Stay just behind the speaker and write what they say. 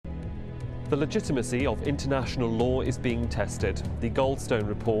The legitimacy of international law is being tested. The Goldstone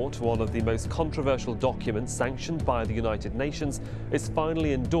report, one of the most controversial documents sanctioned by the United Nations, is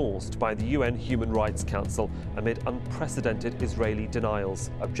finally endorsed by the UN Human Rights Council amid unprecedented Israeli denials,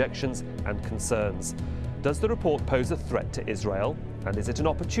 objections and concerns. Does the report pose a threat to Israel? And is it an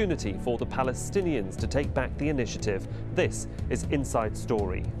opportunity for the Palestinians to take back the initiative? This is Inside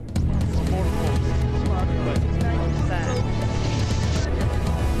Story.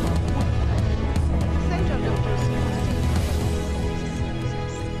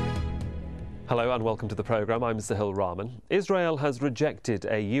 Hello and welcome to the programme. I'm Sahil Rahman. Israel has rejected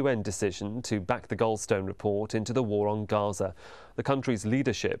a UN decision to back the Goldstone report into the war on Gaza. The country's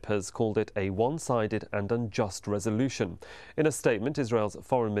leadership has called it a one-sided and unjust resolution. In a statement, Israel's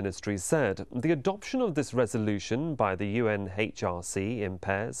foreign ministry said the adoption of this resolution by the UNHRC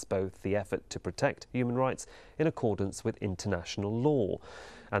impairs both the effort to protect human rights in accordance with international law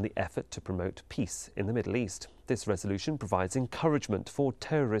and the effort to promote peace in the Middle East. This resolution provides encouragement for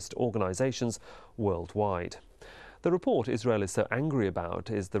terrorist organisations worldwide. The report Israel is so angry about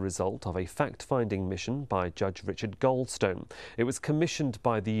is the result of a fact-finding mission by Judge Richard Goldstone. It was commissioned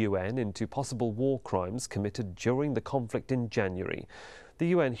by the UN into possible war crimes committed during the conflict in January. The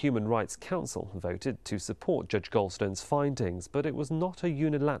UN Human Rights Council voted to support Judge Goldstone's findings, but it was not a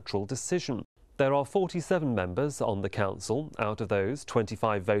unilateral decision. There are 47 members on the council. Out of those,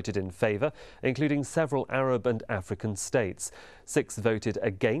 25 voted in favour, including several Arab and African states. 6 voted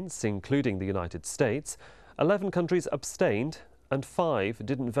against, including the United States. 11 countries abstained, and 5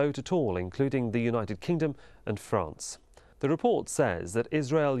 didn't vote at all, including the United Kingdom and France. The report says that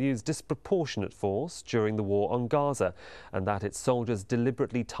Israel used disproportionate force during the war on Gaza and that its soldiers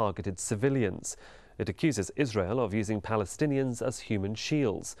deliberately targeted civilians. It accuses Israel of using Palestinians as human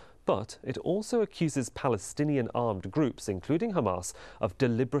shields. But it also accuses Palestinian armed groups, including Hamas, of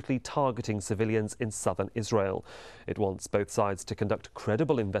deliberately targeting civilians in southern Israel. It wants both sides to conduct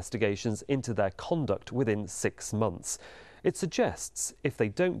credible investigations into their conduct within 6 months. It suggests, if they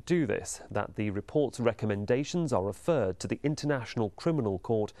don't do this, that the report's recommendations are referred to the International Criminal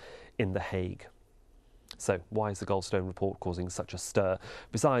Court in The Hague. So, why is the Goldstone report causing such a stir?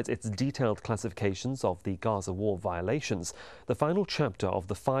 Besides its detailed classifications of the Gaza war violations, the final chapter of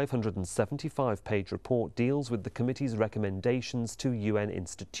the 575-page report deals with the committee's recommendations to UN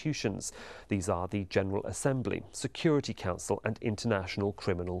institutions. These are the General Assembly, Security Council and International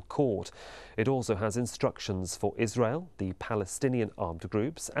Criminal Court. It also has instructions for Israel, the Palestinian armed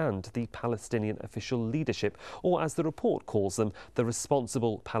groups and the Palestinian official leadership, or as the report calls them, the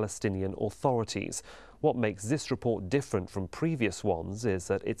responsible Palestinian authorities. What makes this report different from previous ones is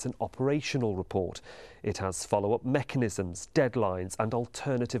that it's an operational report. It has follow-up mechanisms, deadlines and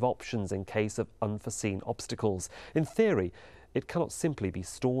alternative options in case of unforeseen obstacles. In theory, it cannot simply be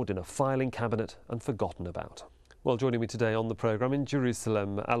stored in a filing cabinet and forgotten about. Well, joining me today on the programme in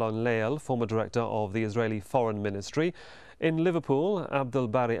Jerusalem, Alon Leal, former director of the Israeli Foreign Ministry. In Liverpool, Abdul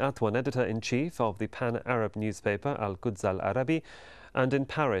Bari Atwan, editor-in-chief of the pan-Arab newspaper Al-Quds Al-Arabi. And in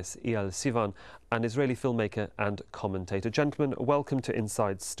Paris, Eyal Sivan, an Israeli filmmaker and commentator. Gentlemen, welcome to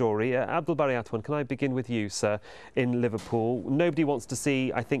Inside Story. Abdul Bari Atwan, can I begin with you, sir, in Liverpool? Nobody wants to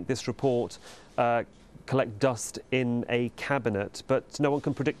see, I think, this report collect dust in a cabinet, but no one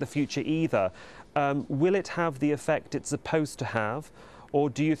can predict the future either. Will it have the effect it's supposed to have, or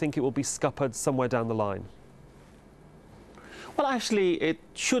do you think it will be scuppered somewhere down the line? Well, actually, it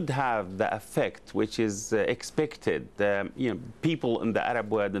should have the effect which is expected. People in the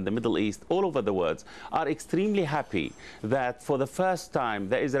Arab world, in the Middle East, all over the world, are extremely happy that for the first time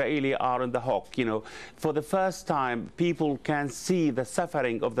the Israelis are in the hawk. For the first time, people can see the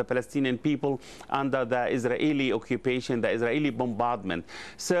suffering of the Palestinian people under the Israeli occupation, the Israeli bombardment.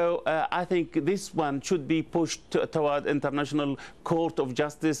 So I think this one should be pushed toward International Court of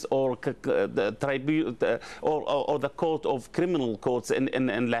Justice or the Court of Criminal Courts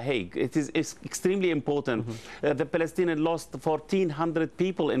in La Hague. It is extremely important. The Palestinians lost 1,400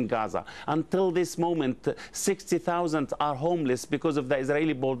 people in Gaza. Until this moment, 60,000 are homeless because of the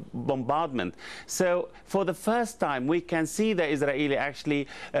Israeli bombardment. So for the first time, we can see the Israeli actually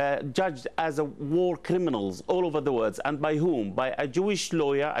judged as war criminals all over the world. And by whom? By a Jewish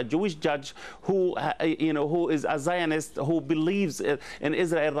lawyer, a Jewish judge who, who is a Zionist, who believes in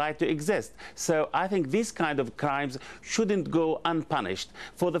Israel's right to exist. So I think these kind of crimes shouldn't go unpunished.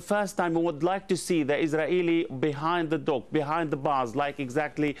 For the first time, we would like to see the Israeli behind the dock, behind the bars, like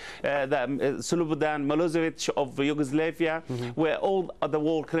exactly Slobodan Milosevic of Yugoslavia, where all the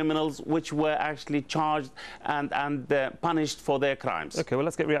war criminals which were actually charged and punished for their crimes. OK, well,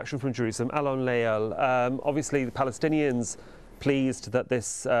 let's get reaction from Jerusalem. Alon Leal, obviously the Palestinians pleased that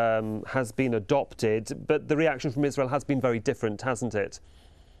this has been adopted, but the reaction from Israel has been very different, hasn't it?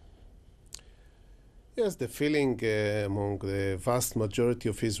 Yes, the feeling among the vast majority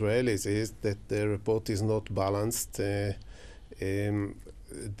of Israelis is that the report is not balanced.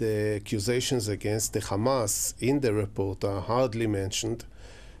 The accusations against the Hamas in the report are hardly mentioned,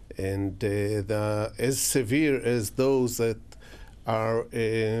 and they're as severe as those that are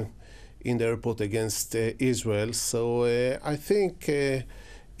in the report against Israel. So I think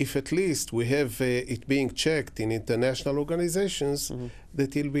if at least we have it being checked in international organizations,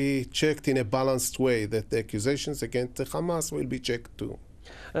 that it will be checked in a balanced way, that the accusations against the Hamas will be checked too.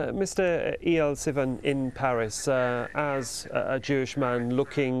 Mr. Eyal Sivan in Paris, as a Jewish man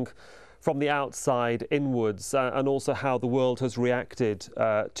looking from the outside inwards, and also how the world has reacted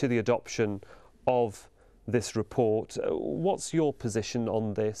to the adoption of this report, what's your position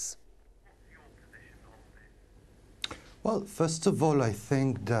on this? Well, first of all, I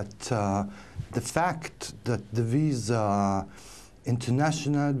think that the fact that there is an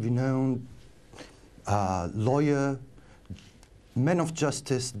international renowned lawyer, man of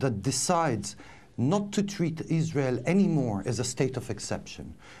justice, that decides not to treat Israel anymore as a state of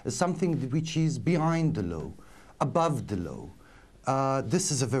exception, as something which is behind the law, above the law,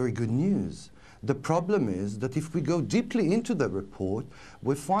 this is a very good news. The problem is that if we go deeply into the report,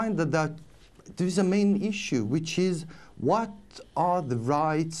 we find that there is a main issue, which is what are the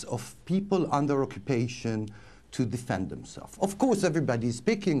rights of people under occupation to defend themselves. Of course, everybody is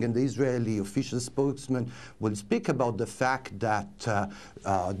speaking, and the Israeli official spokesman will speak about the fact that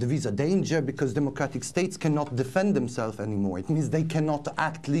there is a danger because democratic states cannot defend themselves anymore. It means they cannot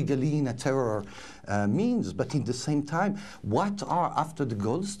act legally in a terror means. But in the same time, what are, after the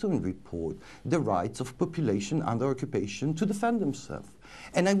Goldstone report, the rights of population under occupation to defend themselves?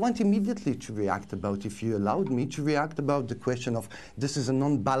 And I want immediately to react about, if you allowed me, to react about the question of this is a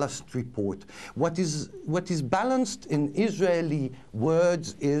non-balanced report. What is balanced in Israeli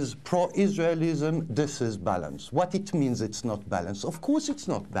words is pro-Israelism, this is balanced. What it means it's not balanced? Of course it's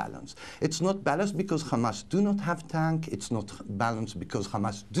not balanced. It's not balanced because Hamas do not have tanks. It's not balanced because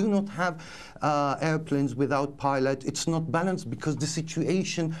Hamas do not have airplanes without pilot. It's not balanced because the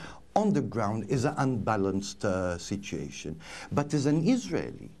situation on the ground is an unbalanced situation. But as an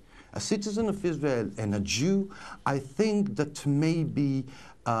Israeli, a citizen of Israel and a Jew, I think that maybe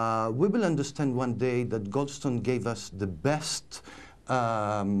we will understand one day that Goldstone gave us the best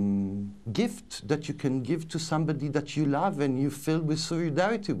gift that you can give to somebody that you love and you feel with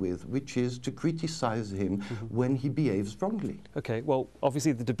solidarity with, which is to criticize him when he behaves wrongly. Okay, well,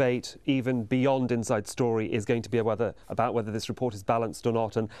 obviously the debate, even beyond Inside Story, is going to be about whether this report is balanced or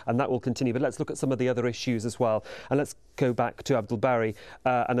not, and that will continue. But let's look at some of the other issues as well. And let's go back to Abdul Bari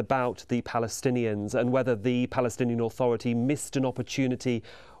and about the Palestinians and whether the Palestinian Authority missed an opportunity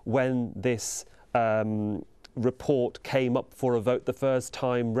when this report came up for a vote the first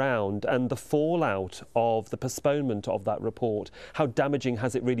time round, and the fallout of the postponement of that report. How damaging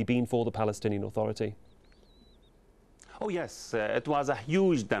has it really been for the Palestinian Authority? Oh yes, it was a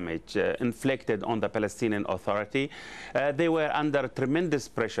huge damage inflicted on the Palestinian Authority. They were under tremendous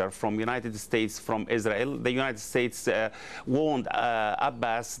pressure from United States, from Israel. The United States warned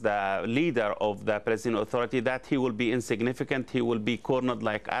Abbas, the leader of the Palestinian Authority, that he will be insignificant, he will be cornered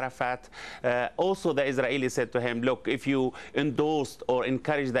like Arafat. Also, the Israelis said to him, look, if you endorsed or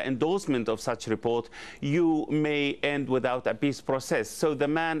encouraged the endorsement of such report, you may end without a peace process. So the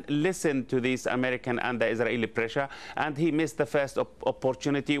man listened to this American and the Israeli pressure, and he missed the first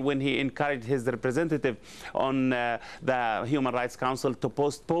opportunity when he encouraged his representative on the Human Rights Council to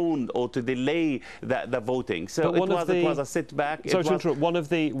postpone or to delay the voting. So it was a setback. Sorry to interrupt. One of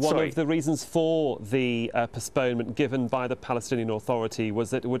the reasons for the postponement given by the Palestinian Authority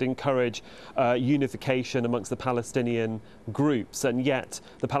was that it would encourage unification amongst the Palestinian groups, and yet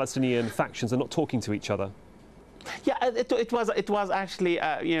the Palestinian factions are not talking to each other. Yeah, it was actually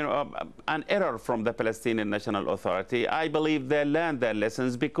an error from the Palestinian National Authority. I believe they learned their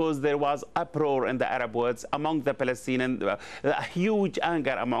lessons because there was uproar in the Arab world among the Palestinians, a huge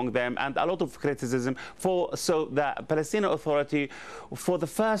anger among them, and a lot of criticism. So the Palestinian Authority, for the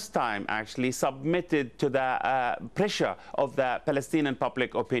first time, actually submitted to the pressure of the Palestinian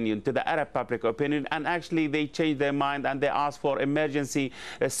public opinion, to the Arab public opinion, and actually they changed their mind and they asked for emergency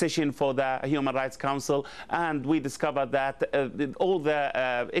session for the Human Rights Council, and we discovered that all the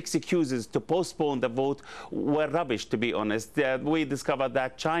excuses to postpone the vote were rubbish, to be honest. We discovered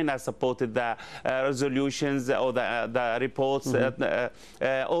that China supported the resolutions or the reports.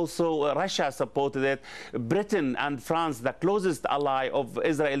 Also, Russia supported it. Britain and France, the closest ally of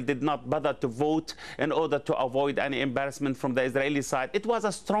Israel, did not bother to vote in order to avoid any embarrassment from the Israeli side. It was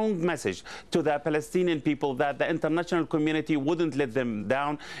a strong message to the Palestinian people that the international community wouldn't let them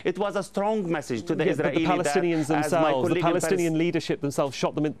down. It was a strong message to the Israeli. But the Palestinians themselves, the Palestinian leadership themselves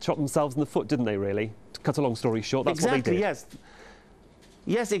shot themselves in the foot, didn't they, really? To cut a long story short, that's what they did. Yes.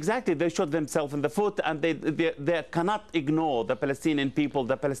 Yes, exactly. They shot themselves in the foot, and they cannot ignore the Palestinian people,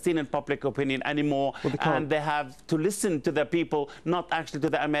 the Palestinian public opinion anymore. Well, and they have to listen to the people, not actually to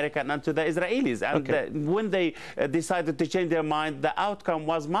the Americans and to the Israelis. And when they decided to change their mind, the outcome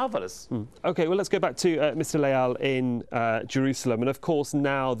was marvelous. OK, well, let's go back to Mr. Leal in Jerusalem. And of course,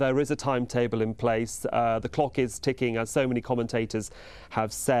 now there is a timetable in place. The clock is ticking, as so many commentators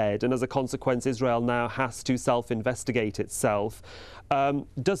have said. And as a consequence, Israel now has to self-investigate itself.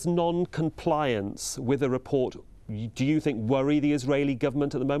 Does non-compliance with a report, do you think, worry the Israeli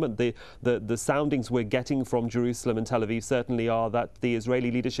government at the moment? The soundings we're getting from Jerusalem and Tel Aviv certainly are that the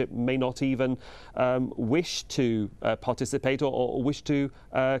Israeli leadership may not even wish to participate or wish to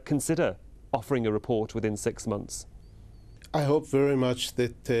consider offering a report within 6 months. I hope very much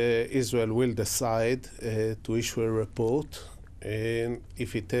that Israel will decide to issue a report.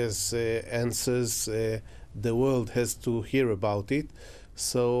 If it has answers, the world has to hear about it.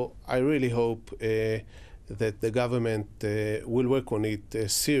 So I really hope that the government will work on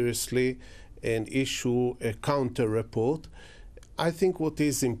it seriously and issue a counter report. I think what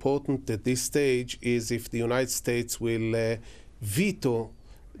is important at this stage is if the United States will veto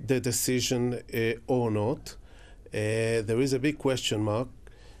the decision or not. There is a big question mark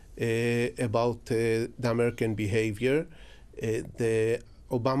about the American behavior. The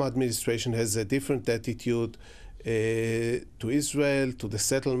Obama administration has a different attitude to Israel, to the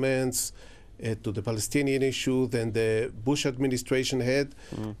settlements, to the Palestinian issue than the Bush administration had.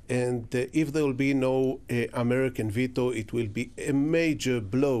 And if there will be no American veto, it will be a major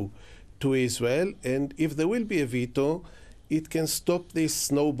blow to Israel. And if there will be a veto, it can stop this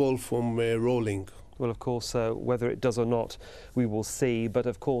snowball from rolling. Well, of course, whether it does or not, we will see. But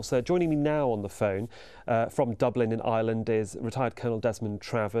of course, joining me now on the phone from Dublin in Ireland is retired Colonel Desmond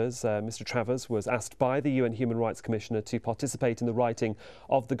Travers. Mr. Travers was asked by the UN Human Rights Commissioner to participate in the writing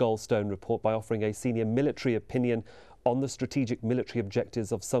of the Goldstone report by offering a senior military opinion on the strategic military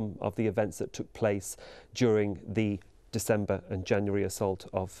objectives of some of the events that took place during the December and January assault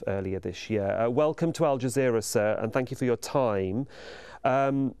of earlier this year. Welcome to Al Jazeera, sir, and thank you for your time.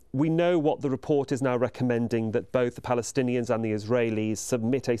 We know what the report is now recommending, that both the Palestinians and the Israelis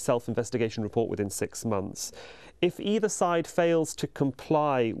submit a self-investigation report within 6 months. If either side fails to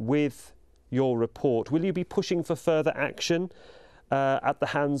comply with your report, will you be pushing for further action at the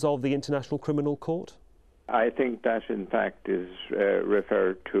hands of the International Criminal Court? I think that, in fact, is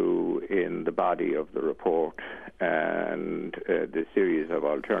referred to in the body of the report, and the series of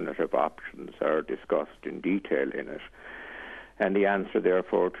alternative options are discussed in detail in it. And the answer,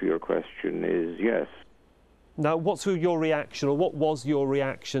 therefore, to your question is yes. Now, what's your reaction, or what was your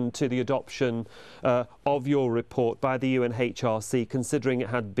reaction to the adoption of your report by the UNHRC, considering it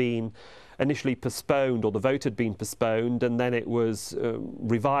had been initially postponed, or the vote had been postponed, and then it was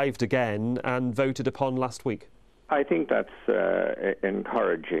revived again and voted upon last week? I think that's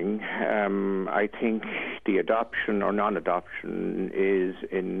encouraging. I think the adoption or non-adoption is,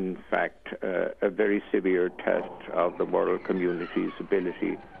 in fact, a very severe test of the world community's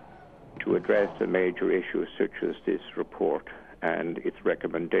ability to address a major issue such as this report and its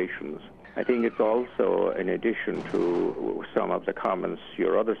recommendations. I think it's also, in addition to some of the comments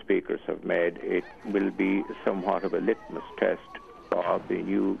your other speakers have made, it will be somewhat of a litmus test of the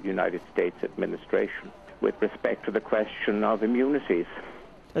new United States administration with respect to the question of immunities.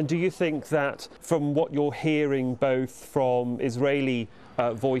 And do you think that, from what you're hearing both from Israeli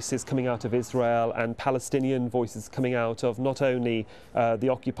voices coming out of Israel and Palestinian voices coming out of not only the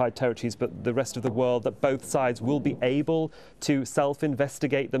occupied territories but the rest of the world, that both sides will be able to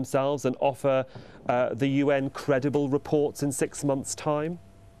self-investigate themselves and offer the UN credible reports in 6 months' time?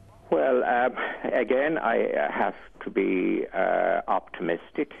 Well, again, I have to be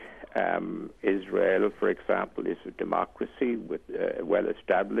optimistic. Israel, for example, is a democracy with a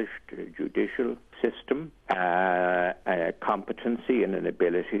well-established judicial system, a competency and an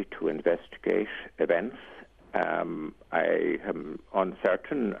ability to investigate events. I am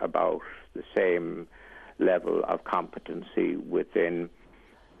uncertain about the same level of competency within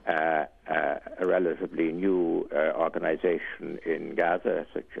a relatively new organization in Gaza,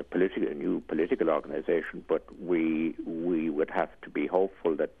 such a new political organization, but we would have to be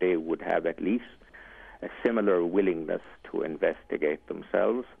hopeful that they would have at least a similar willingness to investigate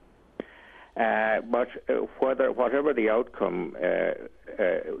themselves. But whatever the outcome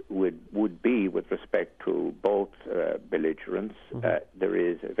would be with respect to both belligerents, there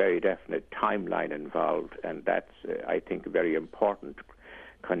is a very definite timeline involved, and that's, I think, a very important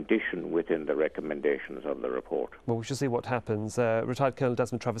condition within the recommendations of the report. Well, we shall see what happens. Retired Colonel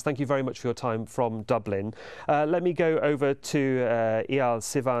Desmond Travers, thank you very much for your time from Dublin. Let me go over to Eyal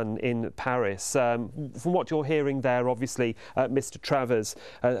Sivan in Paris. From what you're hearing there, obviously, Mr. Travers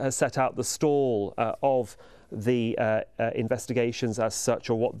has set out the stall of the investigations as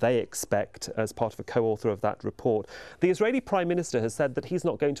such, or what they expect as part of a co-author of that report. The Israeli Prime Minister has said that he's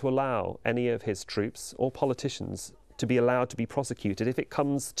not going to allow any of his troops or politicians to be allowed to be prosecuted if it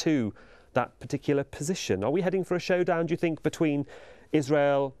comes to that particular position. Are we heading for a showdown, do you think, between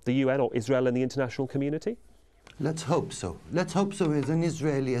Israel, the UN, or Israel and the international community? Let's hope so. Let's hope so as an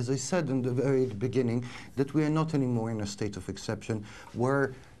Israeli, as I said in the very beginning, that we are not anymore in a state of exception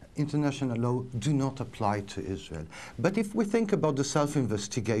where international law do not apply to Israel. But if we think about the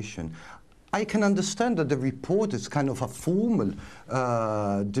self-investigation, I can understand that the report is kind of a formal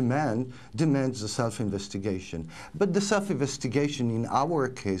demands a self-investigation. But the self-investigation in our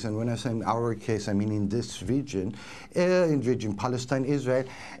case, and when I say in our case, I mean in this region, Palestine, Israel,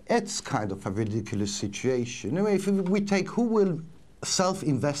 it's kind of a ridiculous situation. I mean, if we take who will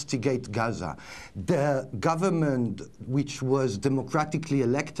self-investigate Gaza, the government which was democratically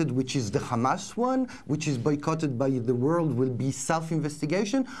elected, which is the Hamas one, which is boycotted by the world, will be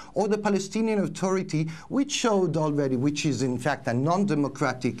self-investigation, or the Palestinian Authority, which showed already, which is in fact a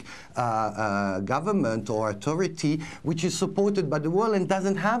non-democratic government or authority, which is supported by the world and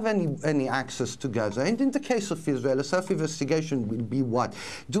doesn't have any access to Gaza. And in the case of Israel, a self-investigation will be what?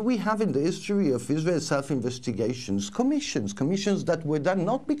 Do we have in the history of Israel self-investigations, commissions that were done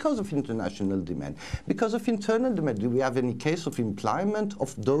not because of international demand, because of internal demand? Do we have any case of implement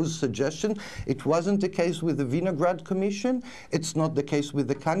of those suggestions? It wasn't the case with the Vinograd Commission. It's not the case with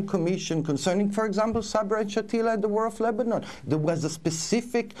the Cannes Commission concerning, for example, Sabra and Shatila and the War of Lebanon. There was a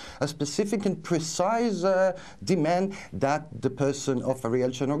specific and precise demand that the person of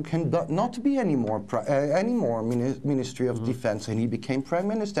Ariel Sharon can not be anymore Ministry of Defense, and he became Prime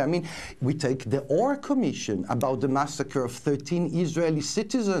Minister. I mean, we take the Or Commission about the massacre of 13 Israeli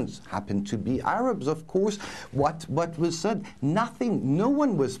citizens, happened to be Arabs, of course. What was said? Nothing. No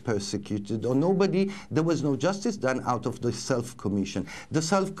one was persecuted, or nobody. There was no justice done out of the self-commission. The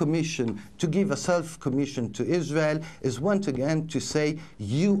self-commission, to give a self-commission to Israel, is once again to say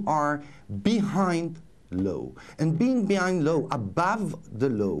you are behind law. And being behind law, above the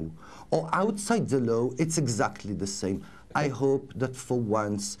law, or outside the law, it's exactly the same. I hope that for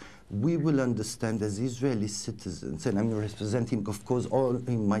once we will understand as Israeli citizens, and I'm representing, of course,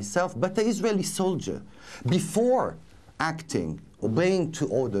 only myself, but the Israeli soldier, before acting, obeying to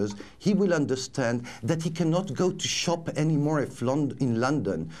orders, he will understand that he cannot go to shop anymore in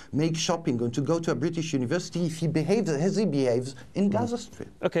London, make shopping, going to go to a British university if he behaves as he behaves in Gaza Strip.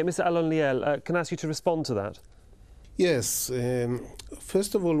 Okay, Mr. Alon Liel, can I ask you to respond to that? Yes.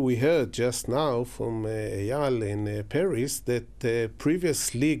 First of all, we heard just now from Eyal in Paris that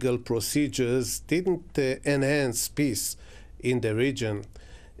previous legal procedures didn't enhance peace in the region.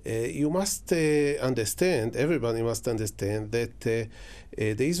 You must understand, everybody must understand, that the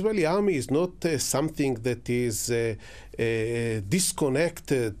Israeli army is not something that is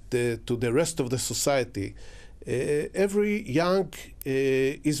disconnected to the rest of the society. Every young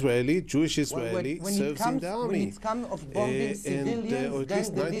Israeli, Jewish Israeli, serves in the army. When it comes of bombing civilians, or at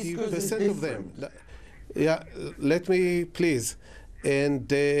least then the discourse is 90% of them. Yeah, let me please. And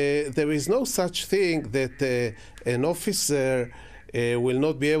there is no such thing that an officer will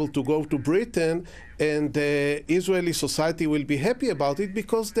not be able to go to Britain and the Israeli society will be happy about it,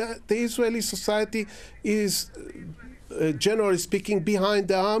 because the Israeli society is, generally speaking, behind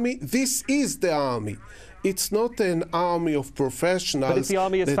the army. This is the army. It's not an army of professionals. But if the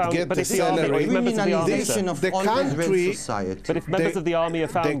army is found, but if the army, members of the army, the country, but if members of the army are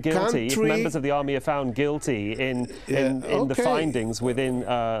found guilty, if members of the army are found guilty in the findings within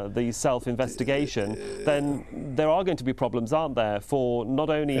the self-investigation, then there are going to be problems, aren't there, for not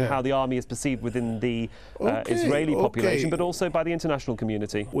only how the army is perceived within the Israeli population, but also by the international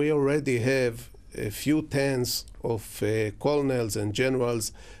community. We already have a few tens of colonels and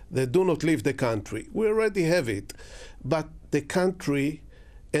generals that do not leave the country. We already have it. But the country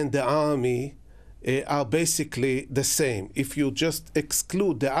and the army are basically the same. If you just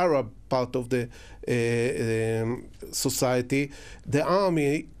exclude the Arab part of the society, the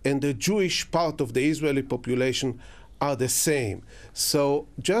army and the Jewish part of the Israeli population are the same. So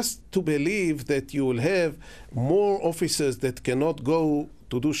just to believe that you will have more officers that cannot go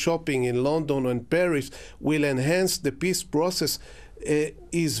to do shopping in London and Paris will enhance the peace process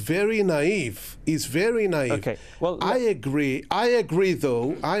is very naive. Is very naive. Okay. Well, I agree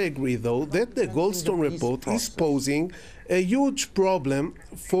though that the Goldstone report is posing a huge problem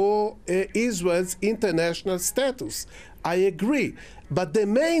for Israel's international status. I agree. But the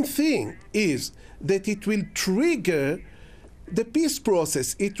main thing is that it will trigger the peace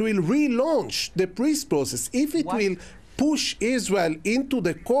process. It will relaunch the peace process. If it will push Israel into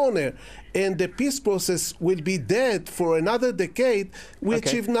the corner and the peace process will be dead for another decade, we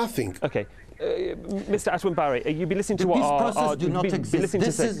achieve nothing. Okay. Mr. Atwan Barry, you've been listening to what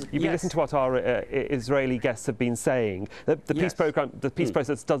our Israeli guests have been saying. The peace program, the peace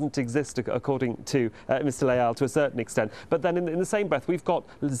process doesn't exist, according to Mr. Leal, to a certain extent. But then, in the same breath, we've got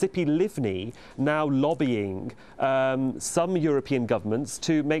Tzipi Livni now lobbying some European governments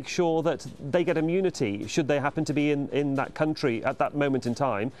to make sure that they get immunity should they happen to be in that country at that moment in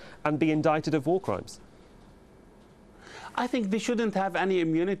time and be indicted of war crimes. I think they shouldn't have any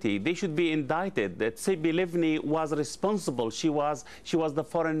immunity. They should be indicted. That Tzipi Livni was responsible. She was the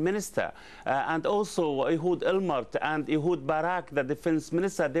foreign minister, and also Ehud Olmert and Ehud Barak, the defense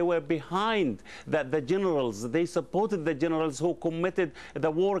minister. They were behind the generals. They supported the generals who committed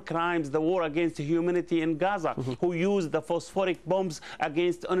the war crimes, the war against humanity in Gaza, who used the phosphoric bombs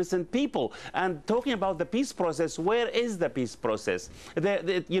against innocent people. And talking about the peace process, where is the peace process?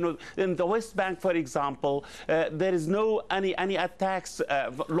 You know, in the West Bank, for example, there is no any attacks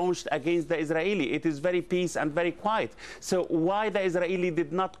launched against the Israeli. It is very peace and very quiet. So why the Israeli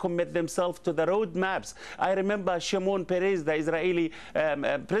did not commit themselves to the roadmaps? I remember Shimon Peres, the Israeli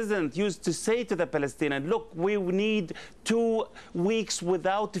president, used to say to the Palestinians, look, we need 2 weeks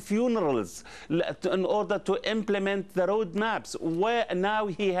without funerals in order to implement the roadmaps. Where now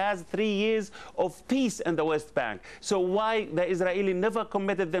he has 3 years of peace in the West Bank. So why the Israeli never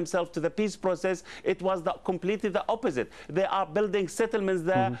committed themselves to the peace process? It was completely the opposite. They are building settlements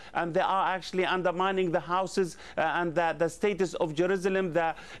there, and they are actually undermining the houses and the status of Jerusalem.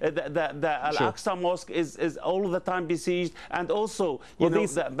 The Al-Aqsa Mosque is all the time besieged, and also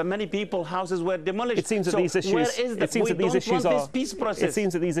many people's houses were demolished. It seems that these issues. It seems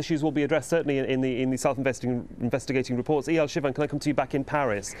that these issues will be addressed certainly in the self-investigating reports. Eyal Shivan, can I come to you back in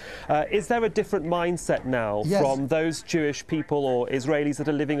Paris? Is there a different mindset now from those Jewish people or Israelis that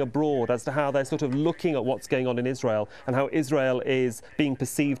are living abroad as to how they're sort of looking at what's going on in Israel and how Israel is being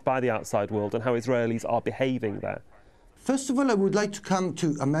perceived by the outside world and how Israelis are behaving there? First of all, I would like to come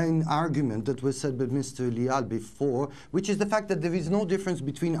to a main argument that was said by Mr. Leal before, which is the fact that there is no difference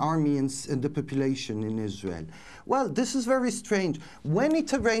between army and the population in Israel. Well, this is very strange. When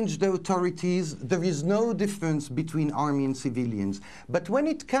it arranged the authorities, there is no difference between army and civilians. But when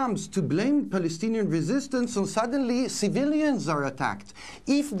it comes to blame Palestinian resistance, so suddenly civilians are attacked.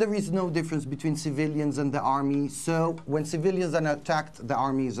 If there is no difference between civilians and the army, so when civilians are attacked, the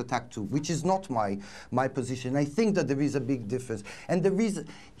army is attacked too, which is not my position. I think that there is a big difference. And there is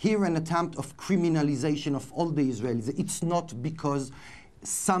here an attempt of criminalization of all the Israelis. It's not because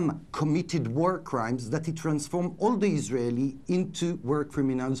some committed war crimes that it transformed all the Israeli into war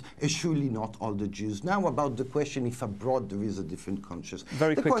criminals, and surely not all the Jews. Now about the question if abroad there is a different conscience.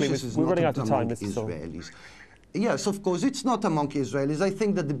 Very quickly, we're running out of time, Mr. Israelis. Yes, of course, it's not among Israelis. I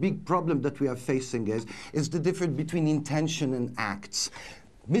think that the big problem that we are facing is the difference between intention and acts.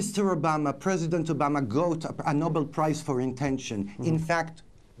 Mr. Obama, President Obama, got a Nobel Prize for intention. In fact,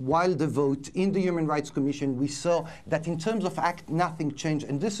 while the vote in the Human Rights Commission, we saw that in terms of act, nothing changed.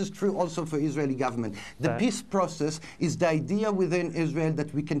 And this is true also for Israeli government. The peace process is the idea within Israel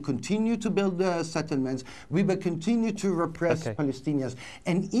that we can continue to build settlements, we will continue to repress Palestinians.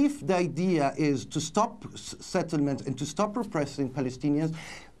 And if the idea is to stop settlements and to stop repressing Palestinians,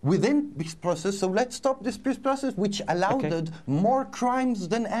 within this process, so let's stop this peace process, which allowed more crimes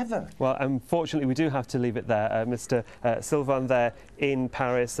than ever. Well, unfortunately, we do have to leave it there. Mr. Sylvan there in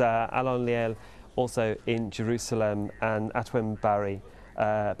Paris, Alon Liel also in Jerusalem, and Atwan Barry,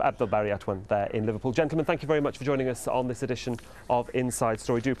 Abdel Barry Atwan there in Liverpool. Gentlemen, thank you very much for joining us on this edition of Inside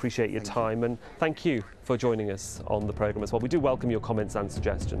Story. Do appreciate your time, and thank you for joining us on the programme as well. We do welcome your comments and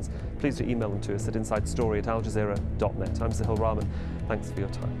suggestions. Please do email them to us at insidestory@aljazeera.net. I'm Sahil Rahman. Thanks for your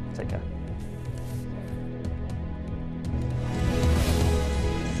time. Take care.